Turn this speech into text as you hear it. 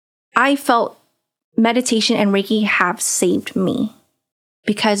I felt meditation and Reiki have saved me,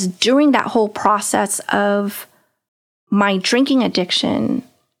 because during that whole process of my drinking addiction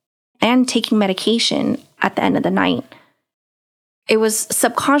and taking medication at the end of the night, it was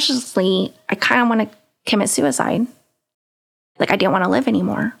subconsciously, I kind of want to commit suicide. Like, I didn't want to live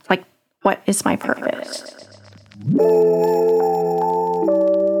anymore. Like, what is my purpose?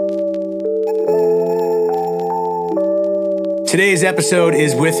 Today's episode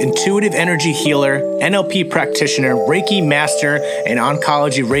is with intuitive energy healer, NLP practitioner, Reiki master, and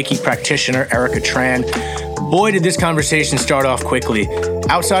oncology Reiki practitioner, Erica Tran. Boy, did this conversation start off quickly.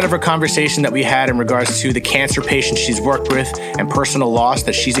 Outside of our conversation that we had in regards to the cancer patients she's worked with and personal loss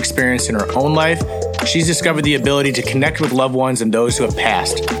that she's experienced in her own life, she's discovered the ability to connect with loved ones and those who have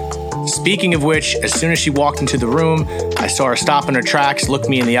passed. Speaking of which, as soon as she walked into the room, I saw her stop in her tracks, look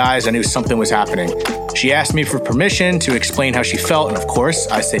me in the eyes. I knew something was happening. She asked me for permission to explain how she felt, and of course,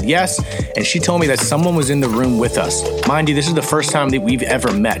 I said yes, and she told me that someone was in the room with us. Mind you, this is the first time that we've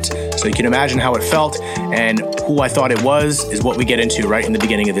ever met, so you can imagine how it felt, and who I thought it was is what we get into right in the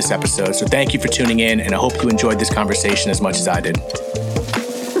beginning of this episode. So thank you for tuning in, and I hope you enjoyed this conversation as much as I did.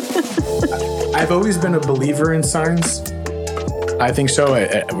 I've always been a believer in signs. I think so.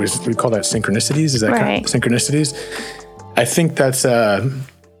 We call that synchronicities. Is that right? Synchronicities. I think that's a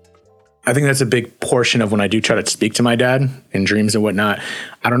big portion of when I do try to speak to my dad in dreams and whatnot.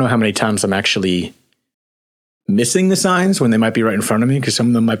 I don't know how many times I'm actually missing the signs when they might be right in front of me, because some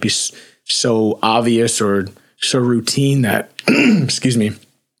of them might be so obvious or so routine that, excuse me,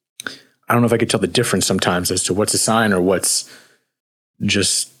 I don't know if I could tell the difference sometimes as to what's a sign or what's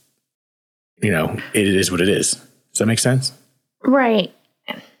just, it is what it is. Does that make sense? Right.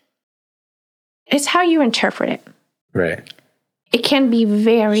 It's how you interpret it. Right. It can be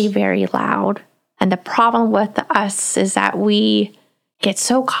very, very loud. And the problem with us is that we get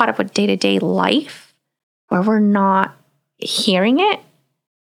so caught up with day-to-day life where we're not hearing it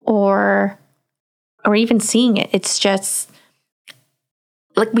or even seeing it. It's just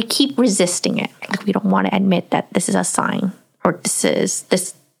like we keep resisting it. Like we don't want to admit that this is a sign or this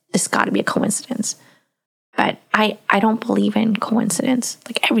got to be a coincidence. But I don't believe in coincidence.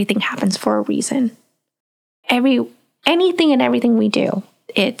 Like everything happens for a reason. Anything and everything we do,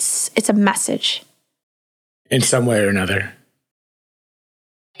 it's a message. In some way or another.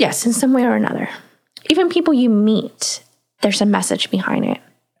 Yes, in some way or another. Even people you meet, there's a message behind it.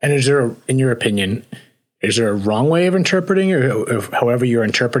 And is there, in your opinion, is there a wrong way of interpreting it, or however you're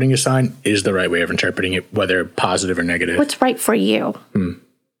interpreting a sign is the right way of interpreting it, whether positive or negative? What's right for you?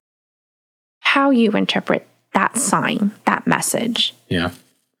 How you interpret that sign, that message. Yeah.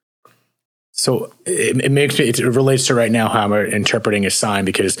 So it relates to right now how I'm interpreting a sign,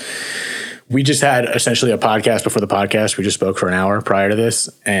 because we just had essentially a podcast before the podcast. We just spoke for an hour prior to this.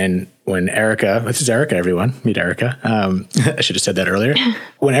 And when this is Erica, everyone, meet Erica. I should have said that earlier.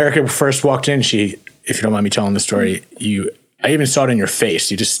 When Erica first walked in, if you don't mind me telling the story, I even saw it in your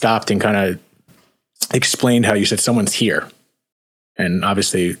face. You just stopped and kind of explained how you said someone's here. And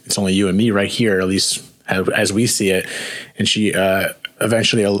obviously it's only you and me right here, at least as we see it. And she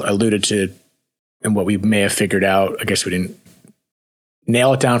eventually alluded to, and what we may have figured out, I guess we didn't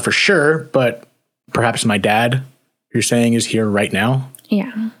nail it down for sure, but perhaps my dad, you're saying, is here right now?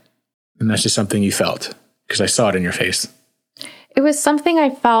 Yeah. And that's just something you felt, because I saw it in your face. It was something I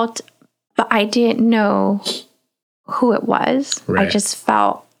felt, but I didn't know who it was. Right. I just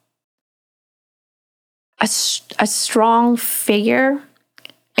felt a strong figure,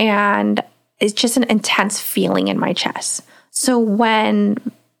 and it's just an intense feeling in my chest. So when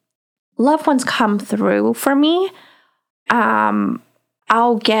loved ones come through for me,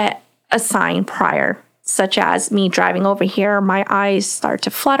 I'll get a sign prior, such as me driving over here, my eyes start to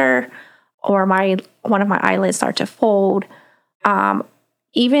flutter, or one of my eyelids start to fold.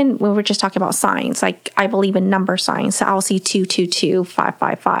 Even when we're just talking about signs, like I believe in number signs, so I'll see 222,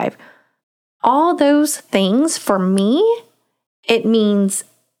 555. All those things for me, it means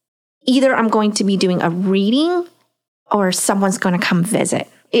either I'm going to be doing a reading or someone's going to come visit.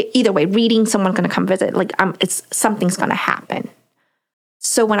 Either way, reading, someone's going to come visit. Like something's going to happen.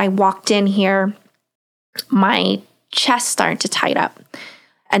 So when I walked in here, my chest started to tighten up.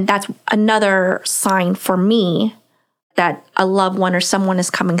 And that's another sign for me that a loved one or someone is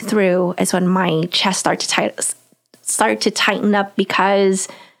coming through, is when my chest started to tighten up, because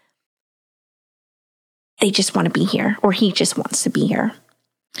they just want to be here, or he just wants to be here.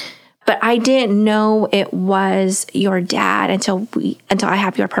 But I didn't know it was your dad until I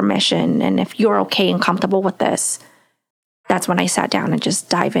have your permission. And if you're okay and comfortable with this, that's when I sat down and just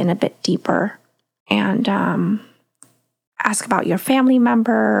dive in a bit deeper. And ask about your family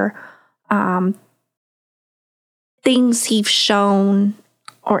member, things he's shown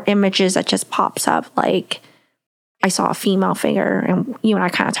or images that just pops up. Like I saw a female figure, and you and I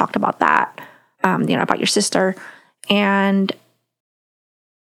kind of talked about that, about your sister. And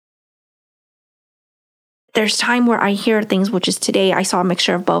there's time where I hear things, which is today I saw a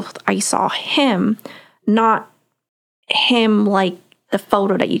mixture of both. I saw him, not him like the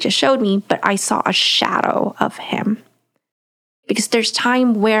photo that you just showed me, but I saw a shadow of him. Because there's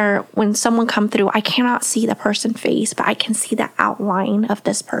time where when someone come through, I cannot see the person's face, but I can see the outline of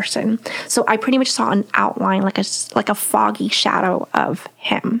this person. So I pretty much saw an outline, like a foggy shadow of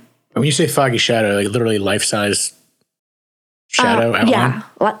him. When you say foggy shadow, like literally life-size shadow outline? Yeah,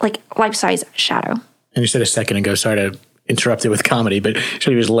 like life-size shadow. And you said a second ago, sorry to interrupt it with comedy, but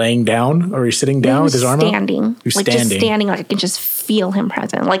so he was laying down or he's sitting down with his arm standing. He was standing. Just standing, like I can just feel him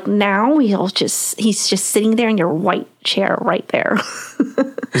present. Like now he's just sitting there in your white chair right there.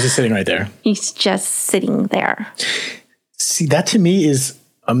 He's just sitting right there. He's just sitting there. See, that to me is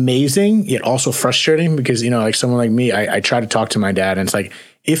amazing, yet also frustrating because, like someone like me, I try to talk to my dad and it's like,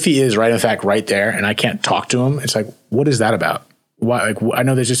 if he is in fact right there and I can't talk to him, it's like, what is that about? Why? Like, I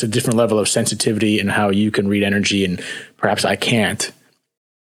know there's just a different level of sensitivity in how you can read energy and perhaps I can't.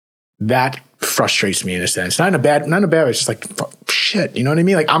 That frustrates me in a sense. Not in a bad way. It's just like, shit. You know what I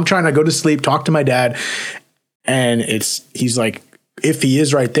mean? Like I'm trying to go to sleep, talk to my dad. And he's like, if he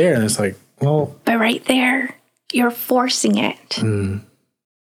is right there, and it's like, well. But right there, you're forcing it.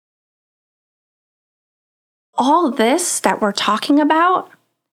 All this that we're talking about,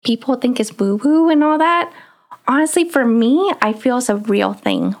 people think is woo-woo and all that. Honestly, for me, I feel it's a real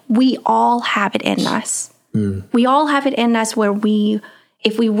thing. We all have it in us. We all have it in us where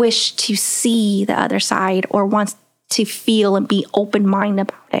if we wish to see the other side or want to feel and be open-minded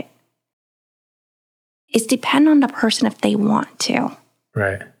about it, it's depend on the person if they want to.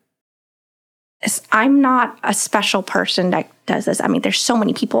 Right. I'm not a special person that does this. I mean, there's so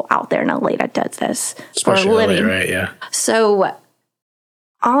many people out there in LA that does this Especially for a living. LA, right? Yeah. So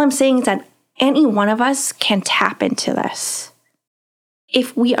all I'm saying is that any one of us can tap into this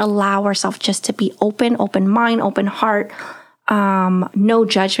if we allow ourselves just to be open mind, open heart, no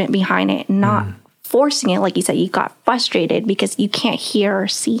judgment behind it, not forcing it. Like you said, you got frustrated because you can't hear or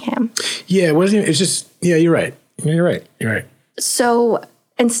see him. Yeah, it wasn't. It's just, yeah, you're right. You're right. So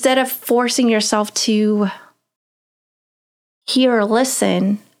instead of forcing yourself to hear or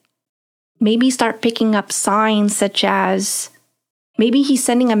listen, maybe start picking up signs such as maybe he's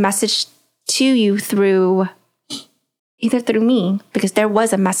sending a message to you either through me, because there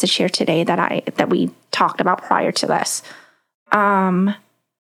was a message here today that we talked about prior to this. Well,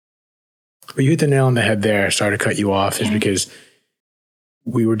 you hit the nail on the head there. Sorry to cut you off, is because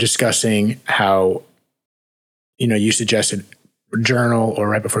we were discussing how, you suggested journal or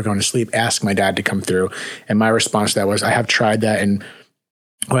right before going to sleep, ask my dad to come through. And my response to that was, I have tried that and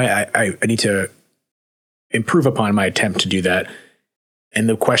I need to improve upon my attempt to do that. And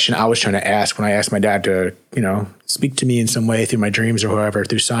the question I was trying to ask when I asked my dad to, speak to me in some way through my dreams or whoever,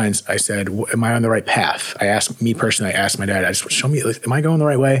 through signs, I said, am I on the right path? I asked my dad, show me, am I going the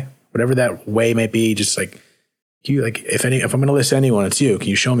right way? Whatever that way may be, just like, if I'm going to listen to anyone, it's you. Can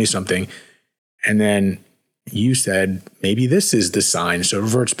you show me something? And then you said, maybe this is the sign. So it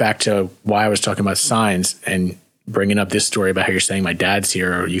reverts back to why I was talking about signs and bringing up this story about how you're saying my dad's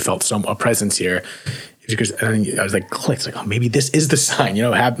here or you felt a presence here. Because I was like, clicked, like, oh, maybe this is the sign,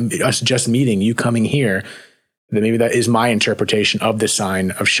 us just meeting, you coming here, that maybe that is my interpretation of the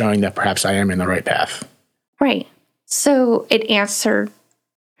sign of showing that perhaps I am in the right path. Right. So it answered,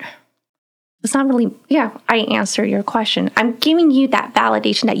 it's not really, I answered your question. I'm giving you that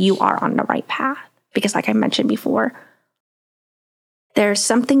validation that you are on the right path. Because like I mentioned before, there's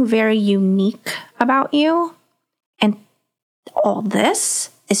something very unique about you. And all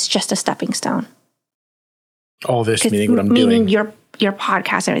this is just a stepping stone. All this meaning what I'm doing. Meaning your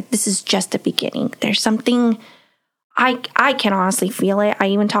podcast. This is just the beginning. There's something, I can honestly feel it. I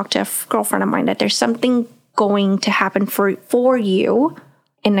even talked to a girlfriend of mine that there's something going to happen for you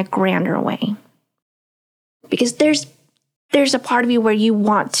in a grander way. Because there's a part of you where you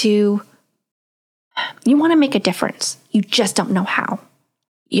want to make a difference. You just don't know how.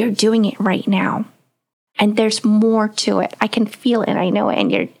 You're doing it right now. And there's more to it. I can feel it and I know it.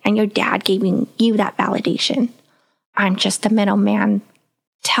 And your dad giving you that validation. I'm just a middleman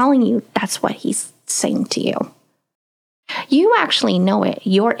telling you that's what he's saying to you. You actually know it,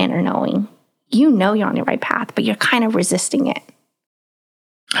 your inner knowing. You know you're on the right path, but you're kind of resisting it.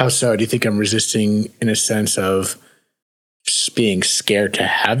 How so? Do you think I'm resisting in a sense of being scared to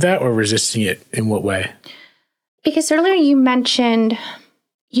have that, or resisting it in what way? Because earlier you mentioned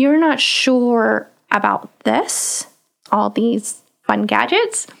you're not sure about this, all these fun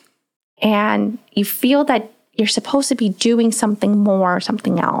gadgets, and you feel that you're supposed to be doing something more,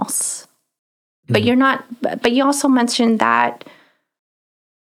 something else. But you're not, but you also mentioned that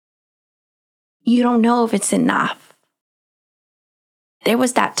you don't know if it's enough. There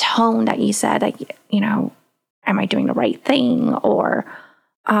was that tone that you said, like, you know, am I doing the right thing? Or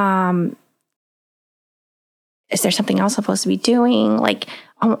is there something else I'm supposed to be doing? Like,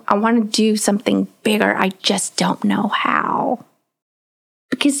 I want to do something bigger. I just don't know how.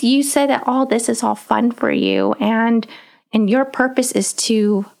 Because you said that all this is all fun for you, and your purpose is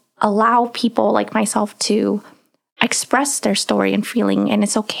to allow people like myself to express their story and feeling, and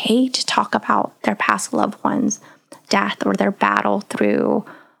it's okay to talk about their past loved ones' death or their battle through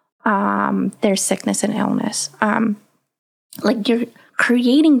their sickness and illness. Like, you're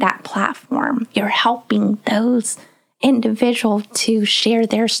creating that platform. You're helping those individuals to share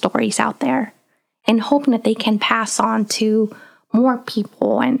their stories out there and hoping that they can pass on to more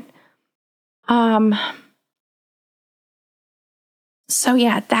people. And so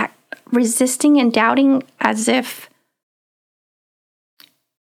yeah, that resisting and doubting, as if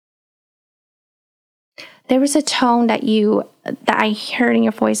there was a tone that I heard in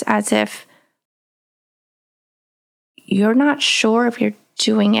your voice, as if you're not sure if you're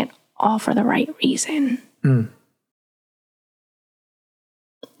doing it all for the right reason.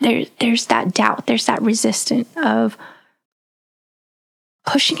 There's that doubt, there's that resistance of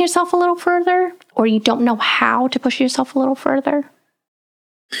pushing yourself a little further, or you don't know how to push yourself a little further.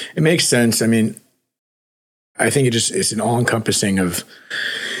 It makes sense. I mean, I think it's an all-encompassing of,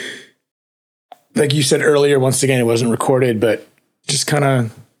 like you said earlier, once again, it wasn't recorded, but just kind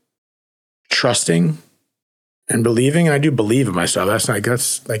of trusting and believing. And I do believe in myself. That's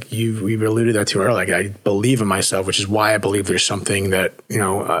like we've alluded that to earlier. Like, I believe in myself, which is why I believe there's something that, you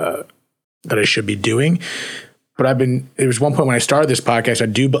know, that I should be doing. But there was one point when I started this podcast,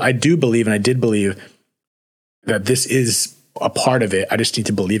 I do believe, and I did believe that this is a part of it. I just need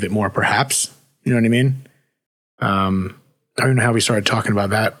to believe it more, perhaps. You know what I mean? I don't know how we started talking about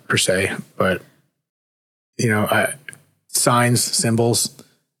that per se, but, you know, signs, symbols,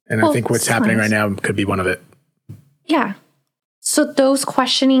 and I think what's happening right now could be one of it. Yeah. So those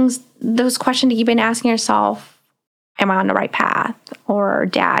questions that you've been asking yourself, am I on the right path? Or,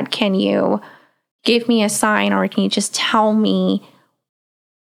 Dad, can you give me a sign, or can you just tell me,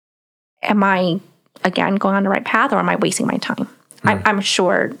 am I, again, going on the right path, or am I wasting my time? I'm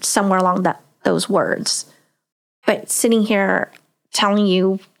sure somewhere along those words. But sitting here telling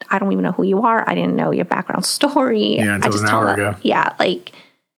you, I don't even know who you are. I didn't know your background story. Yeah, until an hour ago. Yeah, like,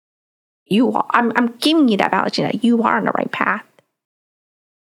 I'm giving you that validation that you are on the right path.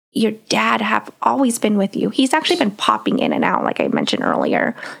 Your dad have always been with you. He's actually been popping in and out, like I mentioned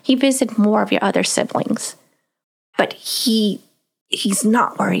earlier. He visited more of your other siblings, but he's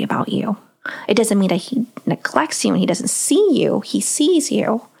not worried about you. It doesn't mean that he neglects you and he doesn't see you. He sees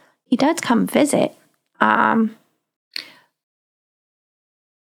you. He does come visit. But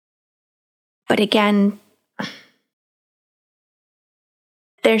again,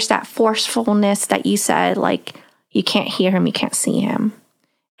 there's that forcefulness that you said, like, you can't hear him, you can't see him.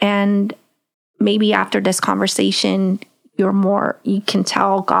 And maybe after this conversation, you can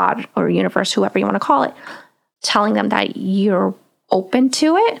tell God or universe, whoever you want to call it, telling them that you're open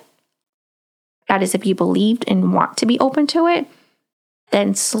to it. That is, if you believed and want to be open to it,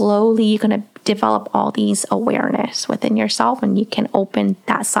 then slowly you're going to develop all these awareness within yourself, and you can open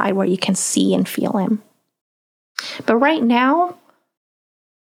that side where you can see and feel him. But right now,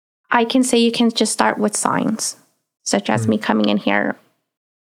 I can say you can just start with signs, such as me coming in here.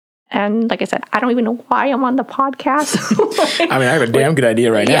 And like I said, I don't even know why I'm on the podcast. I mean, I have a damn good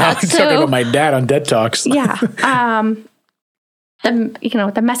idea right now. I'm talking about my dad on Dead Talks. Yeah.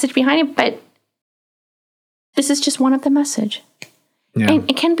 The message behind it, but this is just one of the message. Yeah. And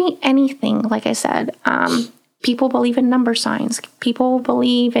it can be anything, like I said. People believe in number signs. People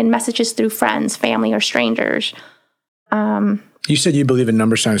believe in messages through friends, family, or strangers. You said you believe in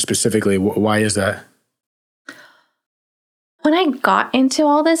number signs specifically. Why is that? When I got into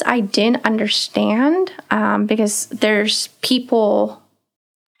all this, I didn't understand because there's people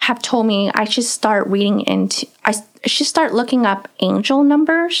have told me I should start I should start looking up angel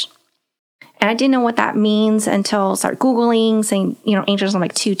numbers. And I didn't know what that means until I started Googling, saying, angels are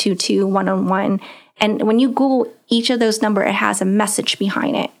like 222, 111. And when you Google each of those numbers, it has a message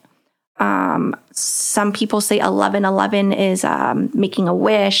behind it. Some people say 1111 is making a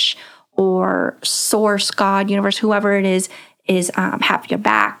wish, or source, God, universe, whoever it is have your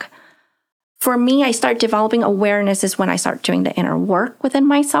back. For me, I start developing awareness is when I start doing the inner work within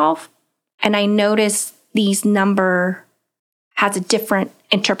myself. And I notice these number has a different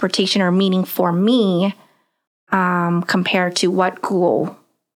interpretation or meaning for me compared to what Google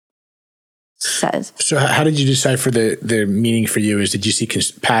says. So how did you decipher the meaning for you? Did you see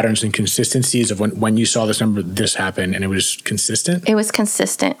patterns and consistencies of when you saw this number, this happened, and it was consistent? It was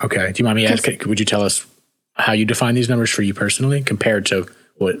consistent. Okay. Do you mind me asking, would you tell us how you define these numbers for you personally compared to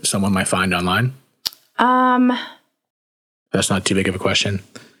what someone might find online? That's not too big of a question.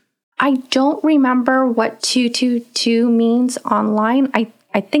 I don't remember what 222 means online.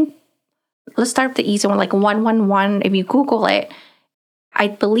 I think, let's start with the easy one, like 111. If you Google it, I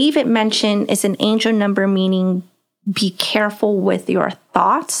believe it mentioned it's an angel number, meaning be careful with your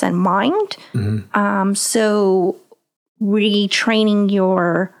thoughts and mind. Mm-hmm. So retraining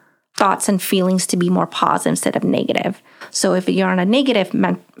your thoughts and feelings to be more positive instead of negative. So if you're on a negative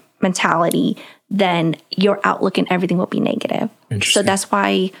mentality, then your outlook and everything will be negative. So that's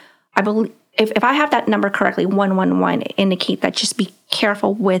why I believe, if I have that number correctly, 111 indicate that just be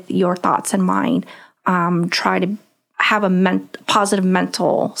careful with your thoughts and mind. Try to have a positive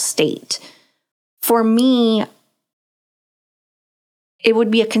mental state. For me, it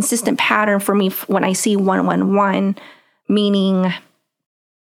would be a consistent pattern for me when I see 111, meaning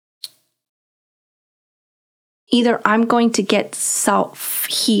either I'm going to get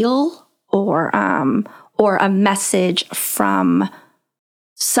self-heal or a message from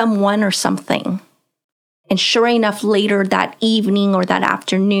someone or something. And sure enough, later that evening or that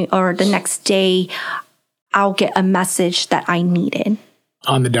afternoon or the next day, I'll get a message that I needed.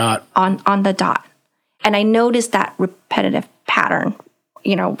 On the dot. On the dot. And I noticed that repetitive pattern,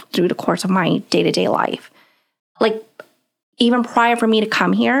 through the course of my day-to-day life. Like, even prior for me to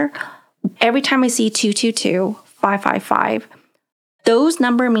come here, every time I see 222, 555, those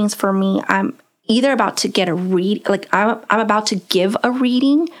number means for me, I'm either about to get a read, like I'm about to give a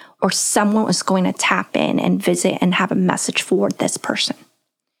reading, or someone is going to tap in and visit and have a message for this person.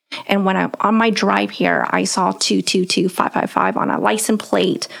 And when I'm on my drive here, I saw 222 555 on a license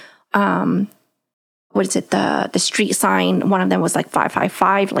plate. What is it? The street sign. One of them was like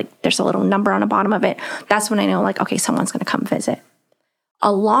 555. Like there's a little number on the bottom of it. That's when I know, like, okay, someone's going to come visit.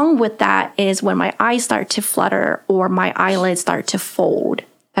 Along with that is when my eyes start to flutter or my eyelids start to fold.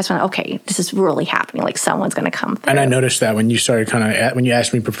 That's when, okay, this is really happening. Like someone's going to come through. And I noticed that when you started when you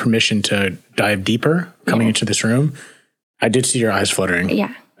asked me for permission to dive deeper coming into this room, I did see your eyes fluttering.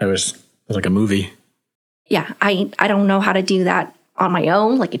 Yeah. It was like a movie. Yeah. I don't know how to do that on my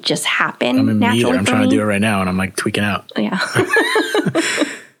own. Like it just happened naturally. I'm trying to do it right now and I'm like tweaking out. Yeah.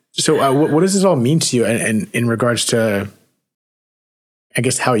 So what does this all mean to you? And in regards to, I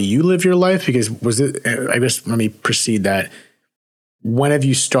guess, how you live your life? Because I guess let me precede that. When have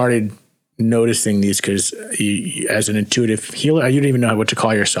you started noticing these? Because as an intuitive healer, you don't even know what to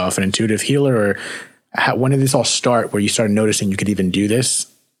call yourself, an intuitive healer, or when did this all start where you started noticing you could even do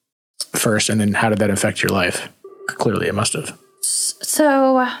this first? And then how did that affect your life? Clearly it must have.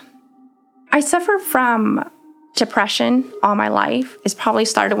 So I suffer from depression all my life. It probably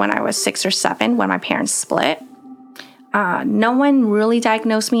started when I was 6 or 7 when my parents split. No one really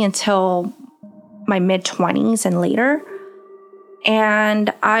diagnosed me until my mid-20s and later.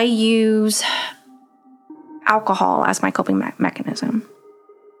 And I use alcohol as my coping mechanism.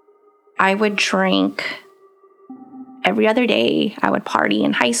 I would drink every other day. I would party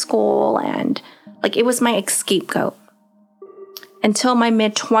in high school and like it was my scapegoat. Until my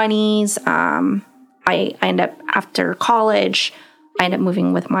mid-20s, I ended up, after college, I ended up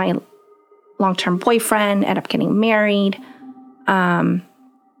moving with my long-term boyfriend, ended up getting married.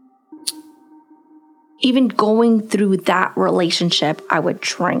 Even going through that relationship, I would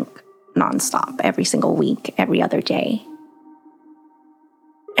drink nonstop every single week, every other day.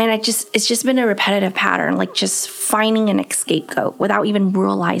 And it's just been a repetitive pattern, like just finding an scapegoat without even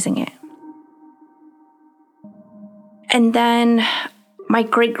realizing it. And then my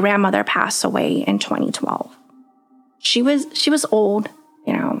great-grandmother passed away in 2012. She was old,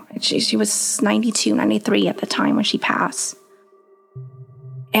 she was 92, 93 at the time when she passed.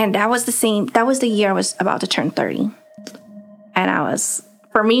 And that was the year I was about to turn 30. And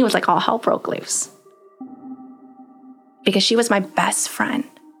for me, it was like all hell broke loose. Because she was my best friend.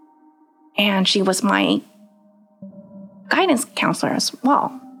 And she was my guidance counselor as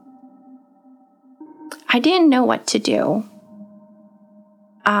well. I didn't know what to do.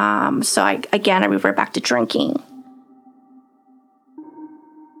 So I revert back to drinking.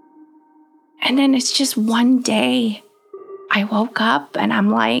 And then it's just one day I woke up and I'm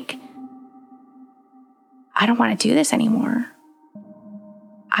like, I don't want to do this anymore.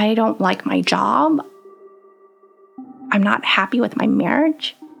 I don't like my job. I'm not happy with my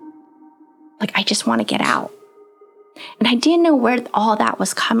marriage. Like, I just want to get out. And I didn't know where all that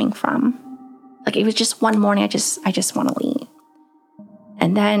was coming from. Like, it was just one morning, I just want to leave.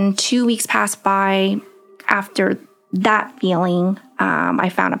 And then 2 weeks passed by after that feeling. I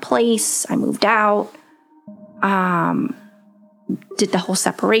found a place. I moved out. Did the whole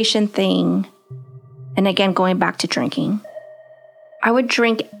separation thing. And again, going back to drinking. I would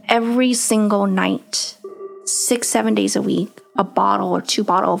drink every single night, 6-7 days a week, a bottle or 2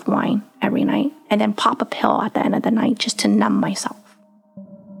 bottles of wine every night, and then pop a pill at the end of the night just to numb myself.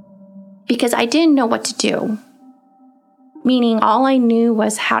 Because I didn't know what to do. Meaning all I knew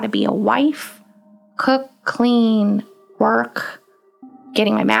was how to be a wife, cook, clean, work,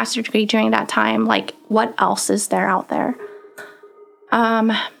 getting my master's degree during that time. Like, what else is there out there?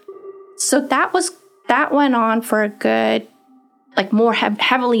 So that went on for a good, like more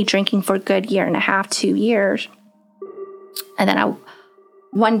heavily drinking for a good 1.5 to 2 years. And then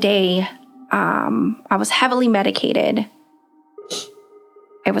one day, I was heavily medicated.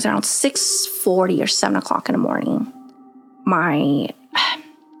 It was around 6:40 or 7 o'clock in the morning.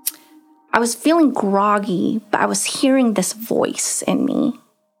 I was feeling groggy, but I was hearing this voice in me.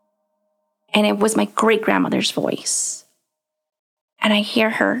 And it was my great-grandmother's voice. And I hear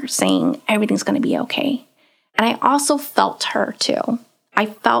her saying, everything's going to be okay. And I also felt her too. I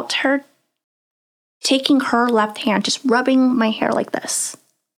felt her taking her left hand, just rubbing my hair like this.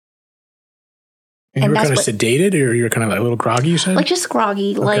 And you were kind of sedated, or you were kind of like a little groggy, you said? Like just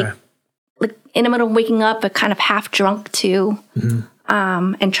groggy, okay. like in the middle of waking up, but kind of half drunk too. Mm-hmm.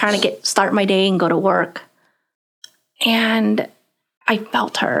 And trying to start my day and go to work. And I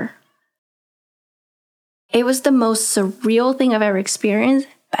felt her. It was the most surreal thing I've ever experienced.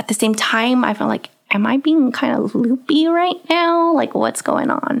 But at the same time, I felt like, am I being kind of loopy right now? Like, what's going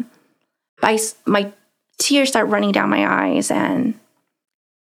on? My tears start running down my eyes. And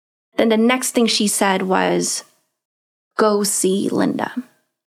then the next thing she said was, go see Linda.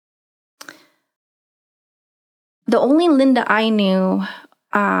 The only Linda I knew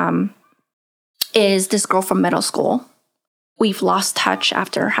is this girl from middle school. We've lost touch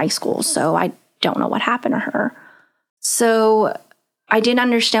after high school, so I don't know what happened to her. So I didn't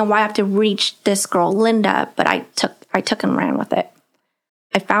understand why I have to reach this girl, Linda, but I took and ran with it.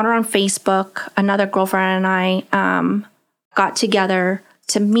 I found her on Facebook. Another girlfriend and I got together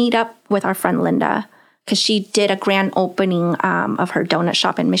to meet up with our friend Linda because she did a grand opening of her donut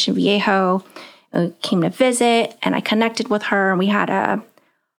shop in Mission Viejo. Came to visit, and I connected with her, and we had a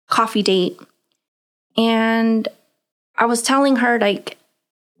coffee date. And I was telling her like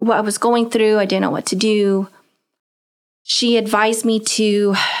what I was going through. I didn't know what to do. She advised me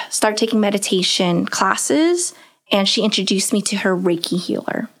to start taking meditation classes, and she introduced me to her Reiki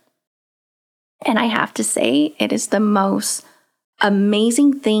healer. And I have to say, it is the most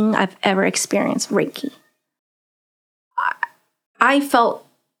amazing thing I've ever experienced, Reiki. I felt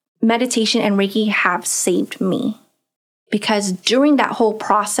meditation and Reiki have saved me because during that whole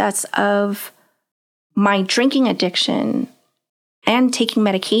process of my drinking addiction and taking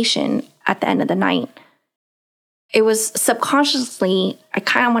medication at the end of the night, it was subconsciously, I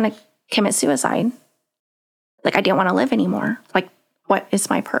kind of want to commit suicide. Like, I didn't want to live anymore. Like, what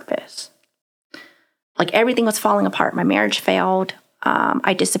is my purpose? Like, everything was falling apart. My marriage failed.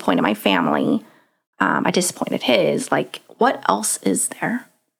 I disappointed my family. I disappointed his. Like, what else is there?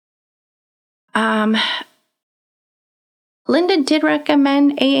 Linda did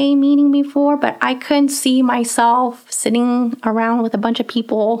recommend AA meeting before, but I couldn't see myself sitting around with a bunch of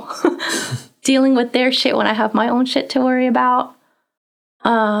people dealing with their shit when I have my own shit to worry about.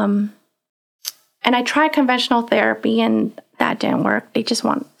 And I tried conventional therapy and that didn't work. They just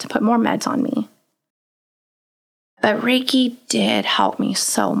want to put more meds on me. But Reiki did help me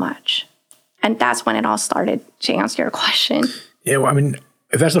so much. And that's when it all started, to answer your question. Yeah, well, I mean,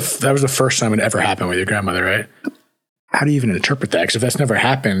 if that was the first time it ever happened with your grandmother, right? How do you even interpret that? Because if that's never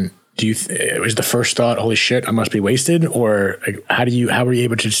happened, was the first thought, holy shit, I must be wasted? Or like, how were you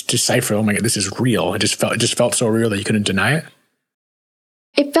able to just decipher, oh my God, this is real? It just felt so real that you couldn't deny it?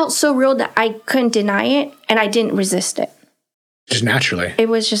 It felt so real that I couldn't deny it, and I didn't resist it. Just naturally? It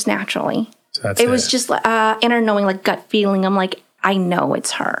was just naturally. So it was just inner knowing, like gut feeling. I'm like, I know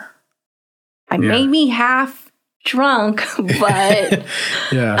it's her. I may be half drunk, but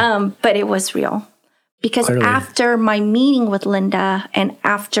but it was real. Because clearly, after my meeting with Linda and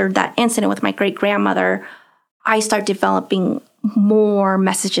after that incident with my great-grandmother, I started developing more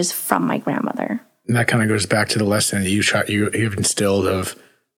messages from my grandmother. And that kind of goes back to the lesson that you've instilled of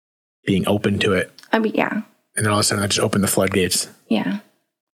being open to it. I mean, yeah. And then all of a sudden that just opened the floodgates. Yeah.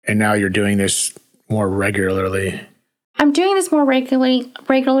 And now you're doing this more regularly. I'm doing this more regularly.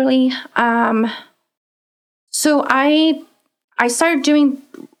 So I started doing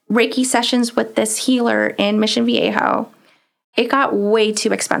Reiki sessions with this healer in Mission Viejo. It got way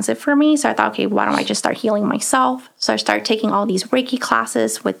too expensive for me. So I thought, okay, why don't I just start healing myself? So I started taking all these Reiki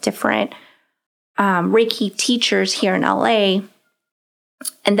classes with different Reiki teachers here in LA,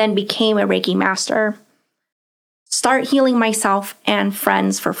 and then became a Reiki master. Start healing myself and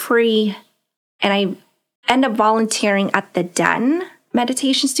friends for free. And I end up volunteering at the Den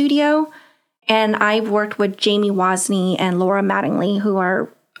meditation studio. And I've worked with Jamie Wozni and Laura Mattingly, who are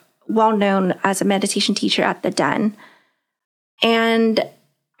well known as a meditation teacher at the Den. And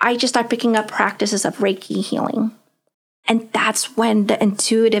I just started picking up practices of Reiki healing. And that's when the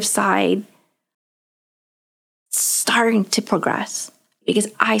intuitive side starting to progress, because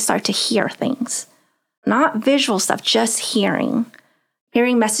I start to hear things, not visual stuff, just hearing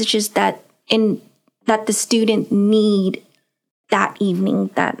messages that the student need that evening,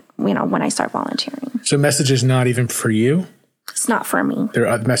 that, when I start volunteering. So messages not even for you? It's not for me. There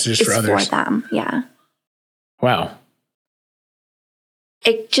are messages for others. It's for them. Yeah. Wow.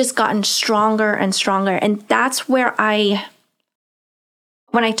 It just gotten stronger and stronger. And that's where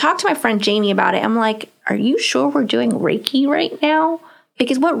when I talked to my friend Jamie about it, I'm like, are you sure we're doing Reiki right now?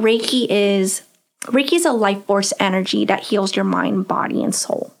 Because what Reiki is a life force energy that heals your mind, body, and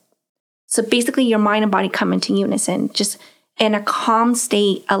soul. So basically your mind and body come into unison. Just in a calm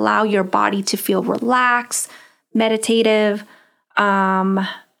state, allow your body to feel relaxed, meditative,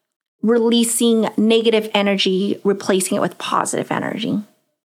 releasing negative energy, replacing it with positive energy.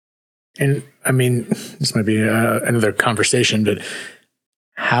 And I mean, this might be another conversation, but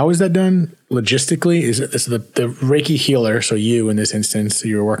how is that done logistically? Is the Reiki healer, so you in this instance,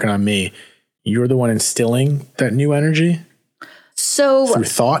 you were working on me, you're the one instilling that new energy? So through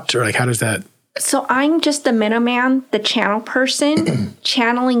thought, or like, how does that? So I'm just the middleman, the channel person,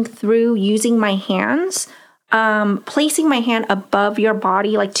 channeling through using my hands, placing my hand above your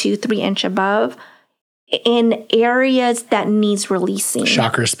body, like 2-3 inch above, in areas that needs releasing.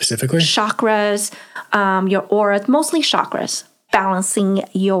 Chakras specifically? Chakras, your aura, mostly chakras, balancing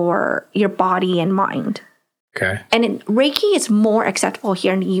your body and mind. Okay. And Reiki is more acceptable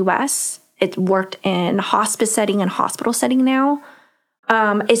here in the US. It worked in hospice setting and hospital setting now.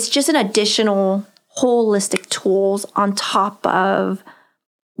 It's just an additional holistic tools on top of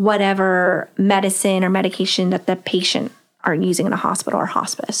whatever medicine or medication that the patient are using in a hospital or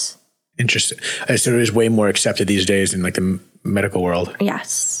hospice. Interesting. So it is way more accepted these days in like the medical world.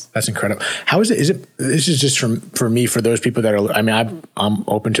 Yes. That's incredible. How is it, this is just for me, for those people that are, I mean, I'm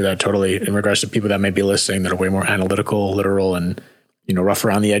open to that totally in regards to people that may be listening that are way more analytical, literal, and, rough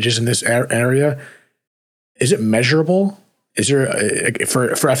around the edges in this area. Is it measurable? Is there, I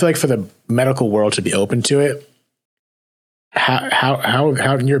feel like for the medical world to be open to it,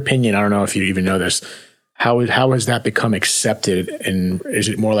 how in your opinion, I don't know if you even know this, how has that become accepted? And is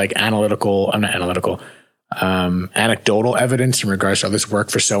it more like anecdotal evidence in regards to this work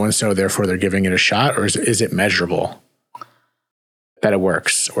for so-and-so, therefore they're giving it a shot? Or is it measurable that it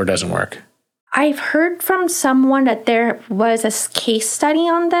works or doesn't work? I've heard from someone that there was a case study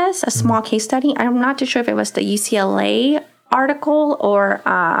on this, a small case study. I'm not too sure if it was the UCLA article or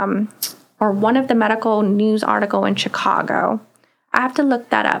one of the medical news article in Chicago. I have to look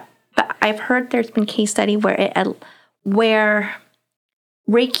that up. But I've heard there's been case study where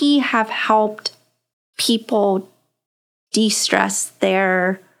Reiki have helped people de-stress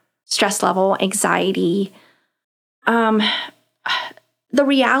their stress level, anxiety. The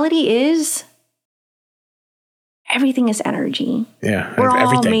reality is everything is energy. Yeah. We're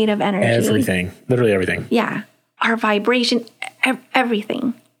all made of energy. Everything. Literally everything. Yeah. Our vibration,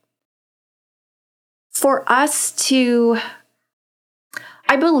 everything. For us to,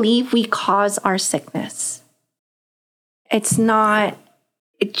 I believe we cause our sickness. It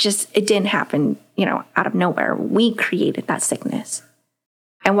didn't happen, out of nowhere. We created that sickness.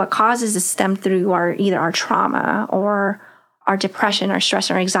 And what causes it stem through either our trauma or our depression, our stress,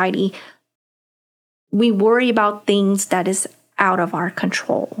 or anxiety. We worry about things that is out of our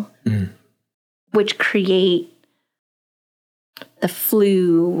control, which create the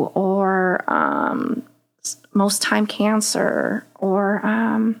flu or most time cancer or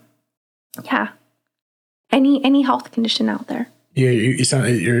any health condition out there. Yeah, you sound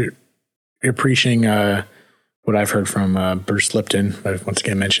you're preaching what I've heard from Bruce Lipton. I've once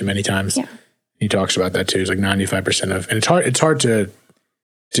again mentioned many times. Yeah. He talks about that too. It's like 95% of, and it's hard to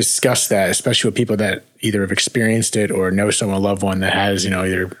discuss that, especially with people that either have experienced it or know someone, a loved one that has,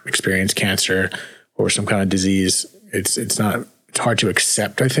 either experienced cancer or some kind of disease. It's not it's hard to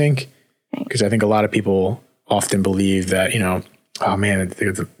accept, I think, because I think a lot of people often believe that, oh man,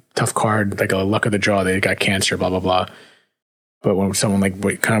 it's a tough card, like a luck of the draw, they got cancer, blah, blah, blah. But when someone like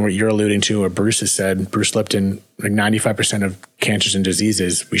what you're alluding to, or Bruce has said, Bruce Lipton, like 95% of cancers and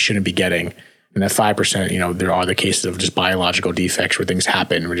diseases we shouldn't be getting. And that 5%, there are the cases of just biological defects where things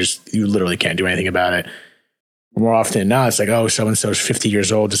happen, where you literally can't do anything about it. More often than not, it's like, oh, so-and-so's 50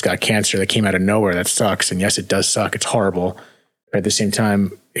 years old, just got cancer that came out of nowhere. That sucks. And yes, it does suck. It's horrible. But at the same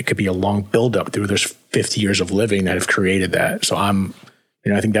time, it could be a long buildup through those 50 years of living that have created that. So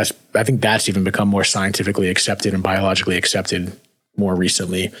I think that's even become more scientifically accepted and biologically accepted more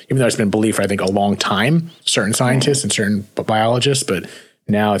recently, even though it's been believed for, I think, a long time, certain scientists and certain biologists, but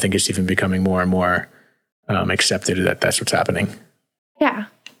now I think it's even becoming more and more accepted that that's what's happening. Yeah,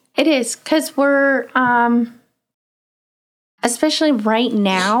 it is. Because we're, especially right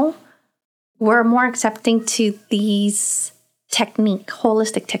now, we're more accepting to these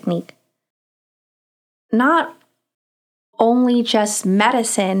holistic technique. Not only just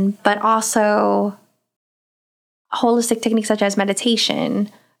medicine, but also holistic techniques such as meditation,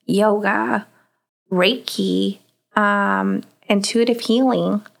 yoga, Reiki, intuitive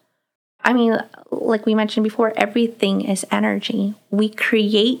healing. I mean, like we mentioned before, everything is energy. We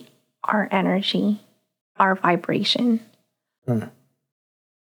create our energy, our vibration.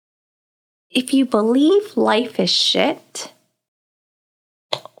 If you believe life is shit,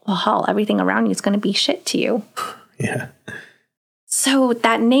 well, hell, everything around you is going to be shit to you. Yeah. So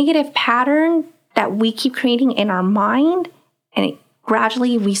that negative pattern that we keep creating in our mind, and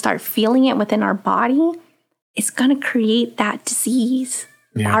gradually we start feeling it within our body, is going to create that disease,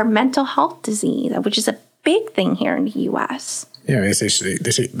 our mental health disease, which is a big thing here in the U.S. Yeah, they say,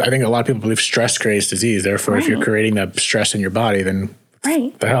 I think a lot of people believe stress creates disease. Therefore, if you're creating that stress in your body, then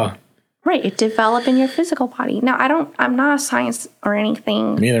what the hell? Right, it develop in your physical body. Now, I'm not a science or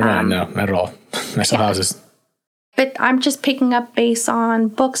anything. Neither am I, no, not at all. I sell houses. But I'm just picking up based on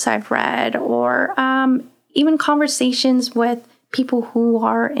books I've read, or even conversations with people who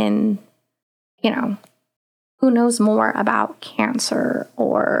are in, who knows more about cancer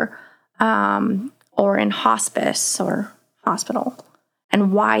or in hospice or hospital,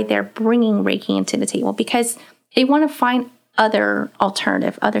 and why they're bringing Reiki into the table, because they want to find other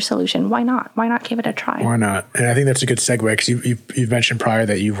solution. Why not? Why not give it a try? Why not? And I think that's a good segue, because you've mentioned prior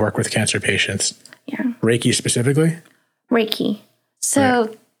that you've worked with cancer patients. Yeah. Reiki specifically? Reiki.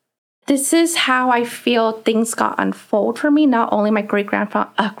 So this is how I feel things got unfold for me. Not only my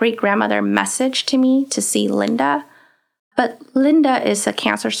great-grandmother messaged to me to see Linda, but Linda is a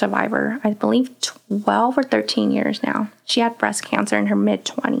cancer survivor, I believe 12 or 13 years now. She had breast cancer in her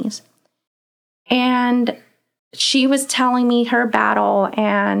mid-20s. And she was telling me her battle,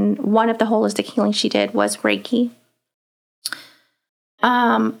 and one of the holistic healing she did was Reiki.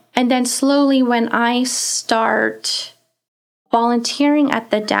 And then slowly, when I start volunteering at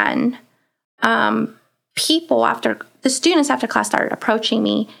the Den, the students after class started approaching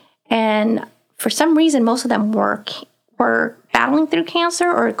me, and for some reason, most of them were battling through cancer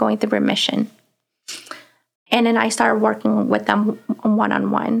or going through remission. And then I started working with them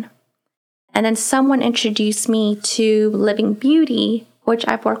one-on-one. And then someone introduced me to Living Beauty, which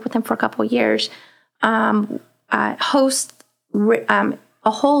I've worked with them for a couple of years, host a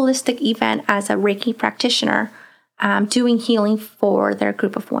holistic event as a Reiki practitioner, doing healing for their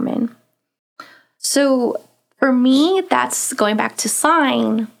group of women. So for me, that's going back to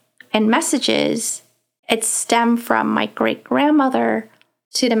sign and messages. It stemmed from my great-grandmother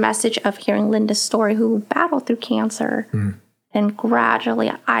to the message of hearing Linda's story, who battled through cancer. And gradually,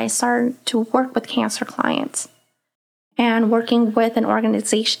 I started to work with cancer clients and working with an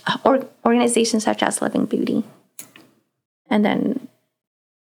organization such as Living Beauty. And then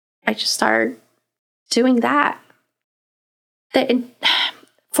I just started doing that.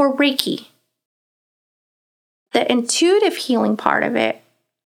 For Reiki, the intuitive healing part of it,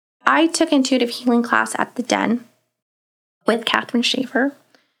 I took intuitive healing class at the Den with Catherine Schaefer.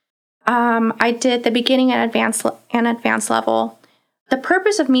 I did the beginning and advanced level. The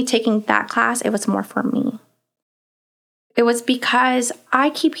purpose of me taking that class, it was more for me. It was because I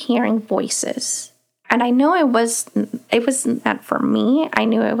keep hearing voices, and I know it wasn't meant for me. I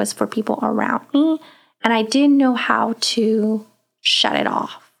knew it was for people around me, and I didn't know how to shut it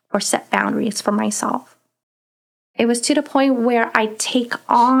off or set boundaries for myself. It was to the point where I take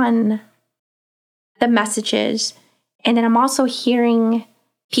on the messages, and then I'm also hearing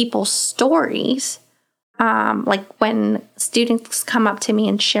people's stories. Like when students come up to me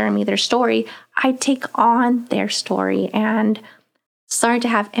and share me their story, I take on their story and start to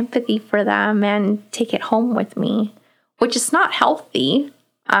have empathy for them and take it home with me, which is not healthy.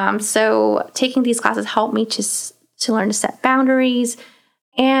 So taking these classes helped me to learn to set boundaries,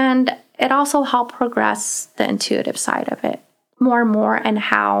 and it also helped progress the intuitive side of it more and more, and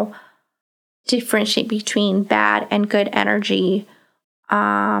how differentiate between bad and good energy,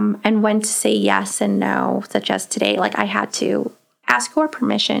 and when to say yes and no, such as today, like I had to ask your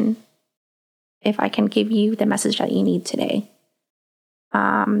permission if I can give you the message that you need today.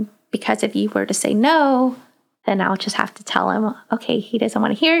 Because if you were to say no, then I'll just have to tell him, okay, he doesn't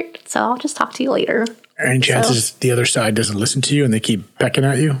want to hear it, so I'll just talk to you later. Any chances the other side doesn't listen to you and they keep pecking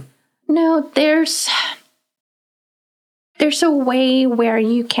at you? No, there's a way where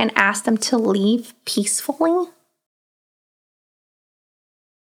you can ask them to leave peacefully.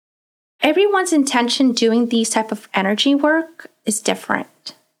 Everyone's intention doing these type of energy work is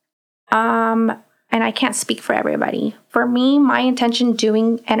different. And I can't speak for everybody. For me, my intention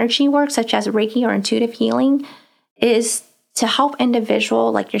doing energy work, such as Reiki or intuitive healing, is to help individual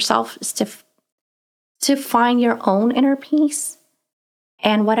like yourself to find your own inner peace.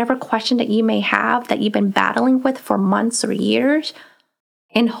 And whatever question that you may have that you've been battling with for months or years,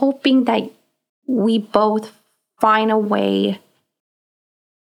 and hoping that we both find a way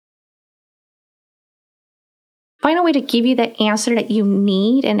to give you the answer that you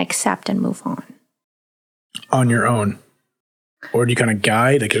need and accept and move on. On your own? Or do you kind of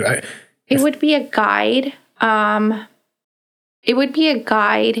guide? It would be a guide. It would be a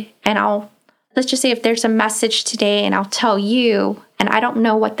guide, and let's just say if there's a message today and I'll tell you, and I don't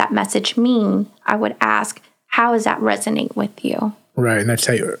know what that message means, I would ask, how does that resonate with you? Right. And that's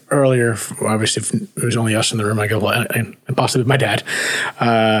how earlier, obviously, if it was only us in the room, I go, well, and possibly my dad,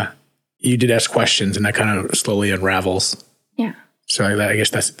 you did ask questions, and that kind of slowly unravels. Yeah. So I guess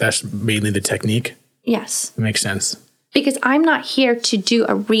that's mainly the technique. Yes. It makes sense. Because I'm not here to do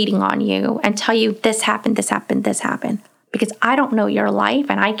a reading on you and tell you this happened, this happened, this happened. Because I don't know your life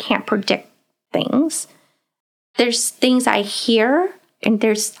and I can't predict things. There's things I hear, and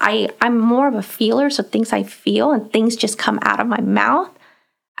I'm more of a feeler, so things I feel and things just come out of my mouth.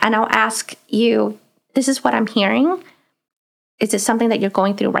 And I'll ask you, this is what I'm hearing. Is it something that you're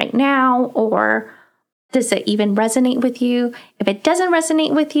going through right now? Or does it even resonate with you? If it doesn't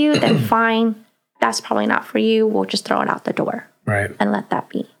resonate with you, then fine. That's probably not for you. We'll just throw it out the door. Right. And let that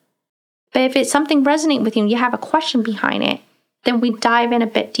be. But if it's something resonate with you and you have a question behind it, then we dive in a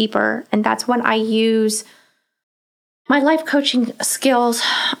bit deeper. And that's when I use my life coaching skills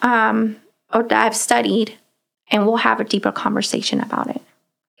or that I've studied, and we'll have a deeper conversation about it.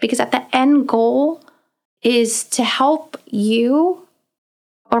 Because at the end goal is to help you,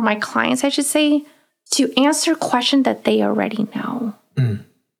 or my clients, I should say, to answer a question that they already know. Mm.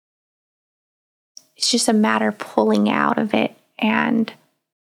 It's just a matter of pulling out of it and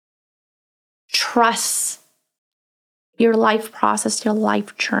trust your life process, your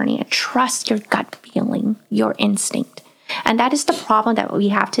life journey, and trust your gut feeling, your instinct. And that is the problem that we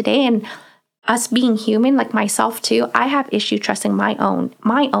have today. And us being human, like myself too, I have issue trusting my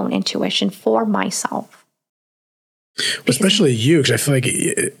own intuition for myself. Especially you, because I feel like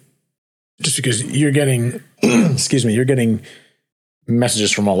just because you're getting, you're getting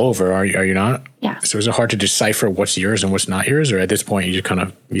messages from all over, are you not? Yeah. So is it hard to decipher what's yours and what's not yours, or at this point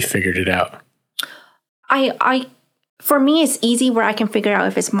you figured it out? For me, it's easy where I can figure out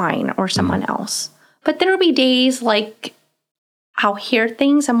if it's mine or someone else. But there will be days like I'll hear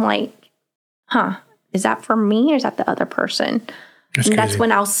things, I'm like, is that for me or is that the other person? That's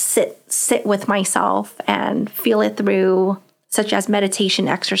when I'll sit with myself and feel it through, such as meditation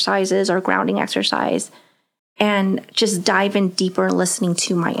exercises or grounding exercise, and just dive in deeper, listening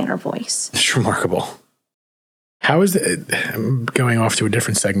to my inner voice. It's remarkable. How is it? I'm going off to a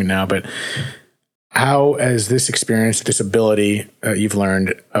different segment now, but how has this experience, this ability you've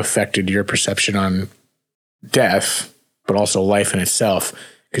learned, affected your perception on death, but also life in itself?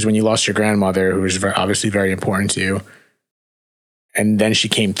 Because when you lost your grandmother, who was obviously very important to you, and then she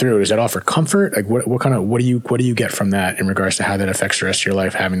came through, does that offer comfort? Like what do you get from that in regards to how that affects the rest of your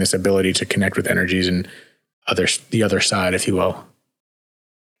life, having this ability to connect with energies and the other side, if you will?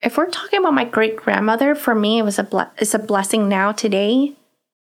 If we're talking about my great grandmother, for me, it was it's a blessing now today,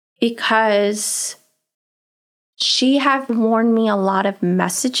 because she had warned me a lot of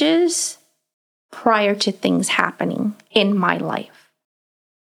messages prior to things happening in my life.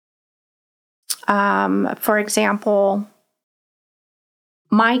 For example,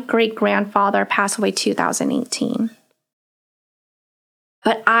 my great-grandfather passed away 2018.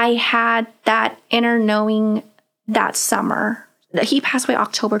 But I had that inner knowing that summer. He passed away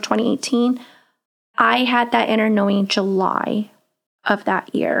October 2018. I had that inner knowing July of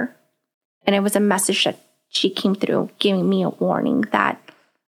that year. And it was a message that she came through giving me a warning that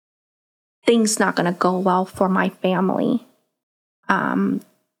things not going to go well for my family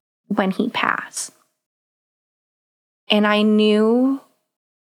when he passed. And I knew,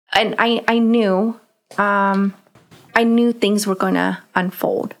 I knew things were going to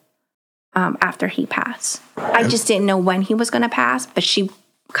unfold after he passed. I just didn't know when he was going to pass, but she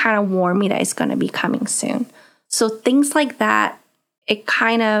kind of warned me that it's going to be coming soon. So things like that, it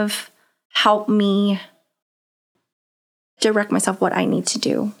kind of helped me direct myself what I need to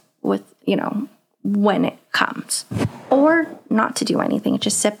do with, when it comes. Or not to do anything,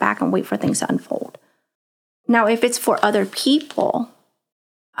 just sit back and wait for things to unfold. Now, if it's for other people,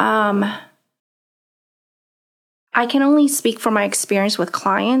 I can only speak from my experience with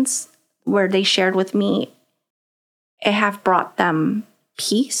clients where they shared with me it have brought them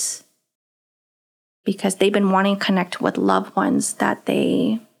peace because they've been wanting to connect with loved ones that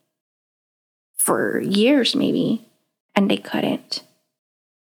they, for years maybe, and they couldn't.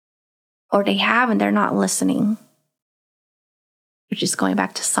 Or they have and they're not listening. They're just going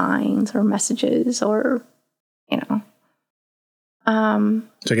back to signs or messages or, So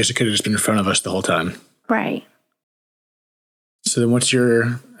I guess it could have just been in front of us the whole time. Right. So then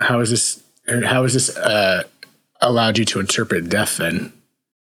how has this allowed you to interpret death then?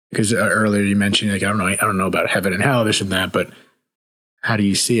 Because earlier you mentioned, I don't know about heaven and hell, this and that, but how do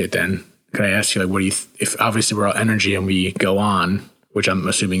you see it then? Could I ask you, what do you, if obviously we're all energy and we go on, which I'm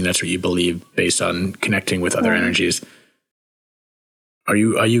assuming that's what you believe based on connecting with other energies. Are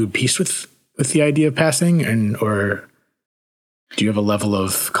you at peace with the idea of passing, or do you have a level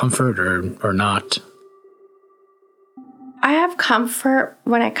of comfort or not? I have comfort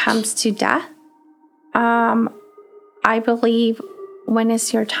when it comes to death. I believe when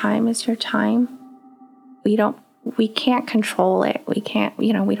it's your time, it's your time. We can't control it. We can't,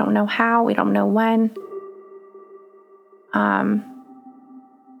 we don't know how, we don't know when.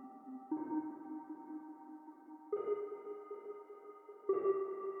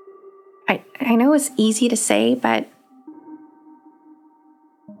 I know it's easy to say, but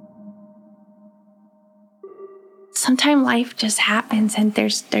sometimes life just happens and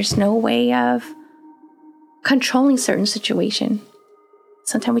there's no way of controlling certain situation.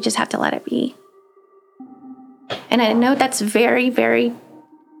 Sometimes we just have to let it be. And I know that's very, very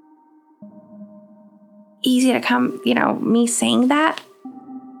easy to come, me saying that.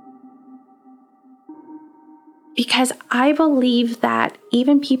 Because I believe that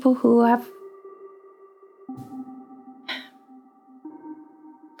even people who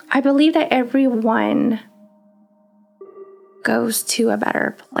I believe that everyone goes to a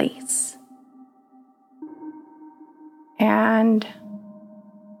better place. And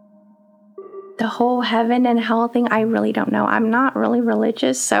the whole heaven and hell thing, I really don't know. I'm not really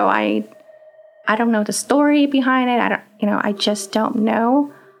religious, so I don't know the story behind it. I just don't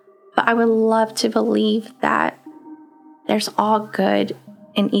know. But I would love to believe that there's all good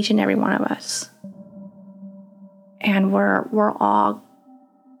in each and every one of us. And we're all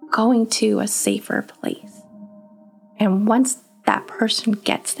going to a safer place. And once that person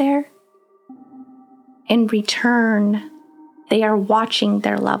gets there, in return, they are watching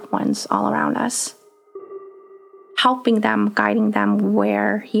their loved ones all around us, helping them, guiding them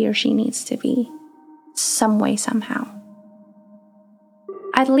where he or she needs to be, some way, somehow.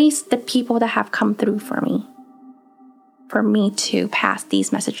 At least the people that have come through for me to pass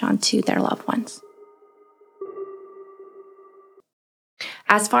these messages on to their loved ones.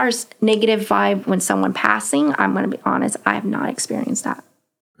 As far as negative vibe when someone passing, I'm going to be honest, I have not experienced that.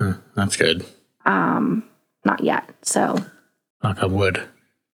 That's good. Not yet, so. Knock on wood.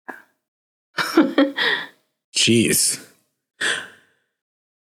 Jeez.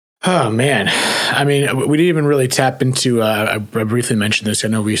 Oh, man. I mean, we didn't even really tap into, I briefly mentioned this. I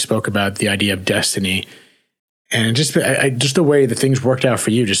know we spoke about the idea of destiny. And just the way that things worked out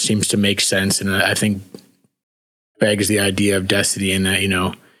for you just seems to make sense. And I think begs the idea of destiny in that,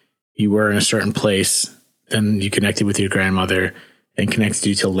 you were in a certain place, then you connected with your grandmother and connected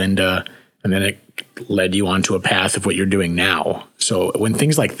you to Linda, and then it led you onto a path of what you're doing now. So when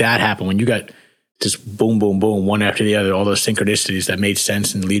things like that happen, when you got just boom, boom, boom, one after the other, all those synchronicities that made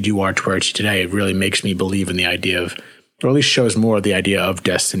sense and lead you towards where you today, it really makes me believe in the idea of, or at least shows more of the idea of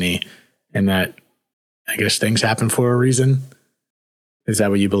destiny, and that I guess things happen for a reason. Is that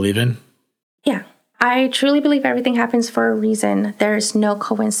what you believe in? Yeah. I truly believe everything happens for a reason. There's no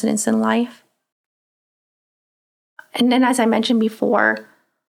coincidence in life. And then, as I mentioned before,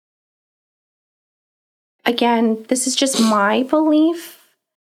 again, this is just my belief.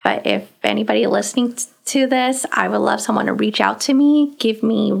 But if anybody listening to this, I would love someone to reach out to me, give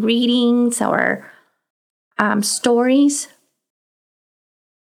me readings or stories.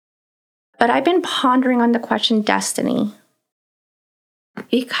 But I've been pondering on the question destiny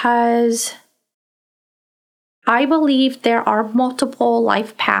because I believe there are multiple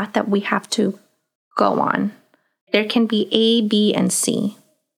life paths that we have to go on. There can be A, B, and C.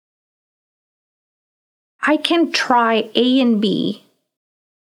 I can try A and B,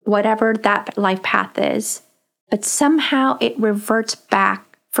 whatever that life path is, but somehow it reverts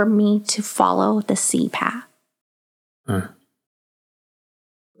back for me to follow the C path. I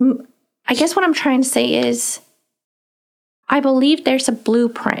guess what I'm trying to say is I believe there's a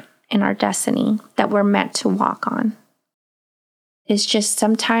blueprint in our destiny that we're meant to walk on. It's just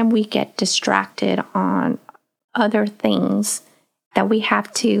sometimes we get distracted on other things that we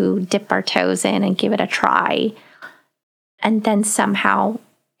have to dip our toes in and give it a try. And then somehow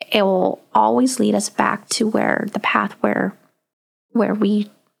it will always lead us back to where the path where we,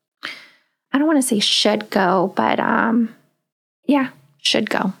 I don't want to say should go, but should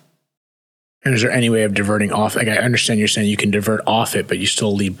go. And is there any way of diverting off? Like, I understand you're saying you can divert off it, but you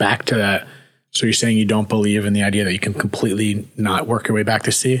still lead back to that. So you're saying you don't believe in the idea that you can completely not work your way back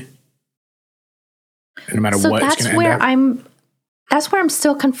to C? And no matter what, it's going to end up? That's where I'm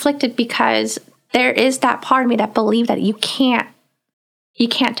still conflicted because there is that part of me that believes that you can't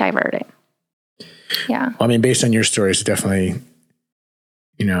divert it. Yeah. Well, I mean, based on your stories, it's definitely,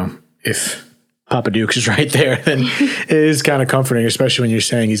 if Papa Duke is right there, then it is kind of comforting, especially when you're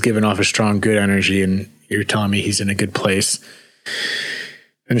saying he's giving off a strong, good energy and you're telling me he's in a good place.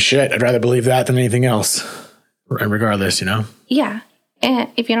 And shit, I'd rather believe that than anything else, regardless, Yeah. And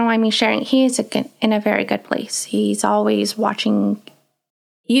if you don't mind me sharing, he is in a very good place. He's always watching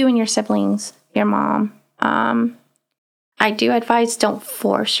you and your siblings, your mom. I do advise don't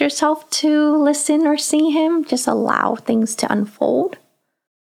force yourself to listen or see him. Just allow things to unfold.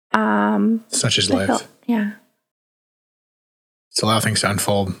 Such is life. Yeah. Just allow things to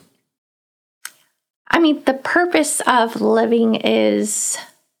unfold. I mean, the purpose of living is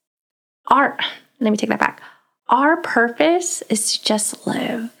let me take that back. Our purpose is to just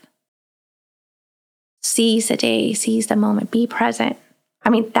live. Seize the day, seize the moment, be present. I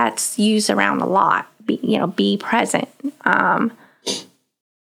mean, that's used around a lot. Be present. But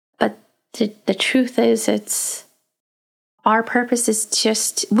the truth is, our purpose is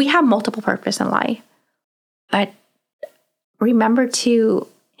just, we have multiple purpose in life. But remember to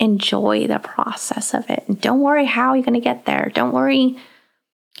enjoy the process of it. And don't worry how you're going to get there. Don't worry,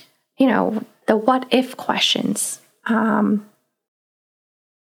 the what if questions. In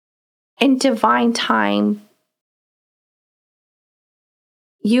divine time,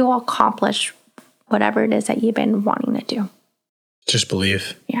 you'll accomplish whatever it is that you've been wanting to do. Just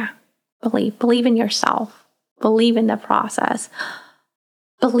believe. Yeah. Believe in yourself. Believe in the process.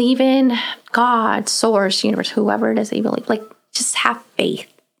 Believe in God, source, universe, whoever it is that you believe. Like, just have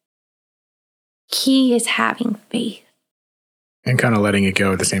faith. Key is having faith. And kind of letting it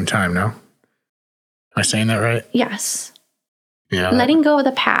go at the same time, no? Am I saying that right? Yes. Yeah. Letting go of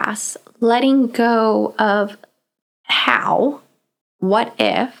the past, letting go of how, what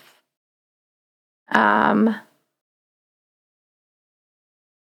if,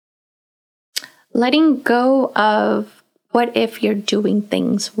 letting go of what if you're doing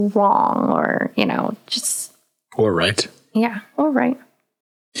things wrong or, just. Or right. Yeah, or right.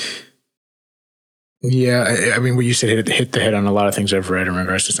 Yeah, I mean, what you said hit the head on a lot of things I've read in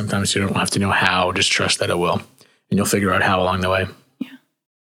regards to sometimes you don't have to know how, just trust that it will. And you'll figure out how along the way. Yeah.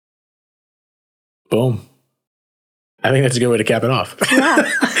 Boom. I think that's a good way to cap it off. Yeah.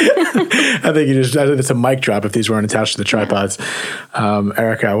 I think it's a mic drop if these weren't attached to the tripods.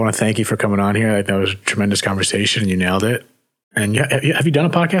 Erica, I want to thank you for coming on here. I think that was a tremendous conversation and you nailed it. And have you done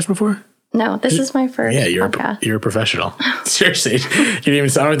a podcast before? No, this is my first podcast. You're a professional. Seriously. I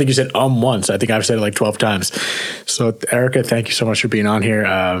don't think you said once. I think I've said it like 12 times. So Erica, thank you so much for being on here.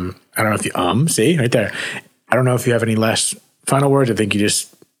 I don't know if you, see right there. I don't know if you have any last final words. I think you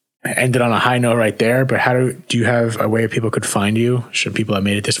just ended on a high note right there, but do you have a way people could find you? Should people have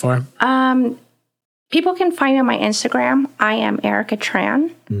made it this far? People can find me on my Instagram. I am Erica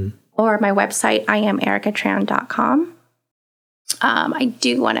Tran, or my website, IamEricaTran.com. I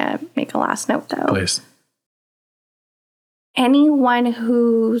do want to make a last note, though. Please. Anyone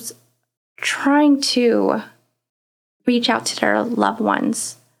who's trying to reach out to their loved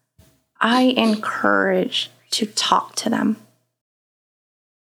ones, I encourage to talk to them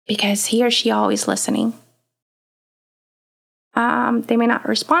because he or she always listening. They may not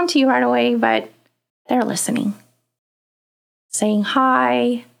respond to you right away, but they're listening. Saying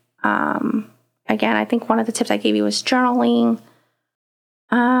hi. Again, I think one of the tips I gave you was journaling.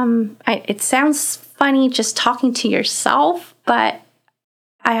 It sounds funny just talking to yourself, but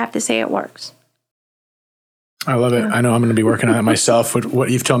I have to say it works. I love it. I know I'm going to be working on it myself with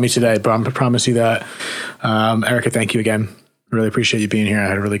what you've told me today, but I promise you that. Erica, thank you again. Really appreciate you being here. I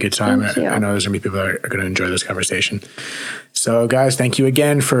had a really good time. I know there's going to be people that are going to enjoy this conversation. So guys, thank you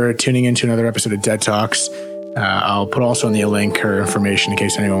again for tuning into another episode of Dead Talks. I'll put also in the link her information in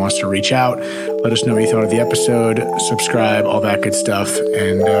case anyone wants to reach out. Let us know what you thought of the episode, subscribe, all that good stuff.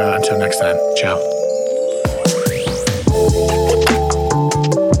 And until next time, ciao.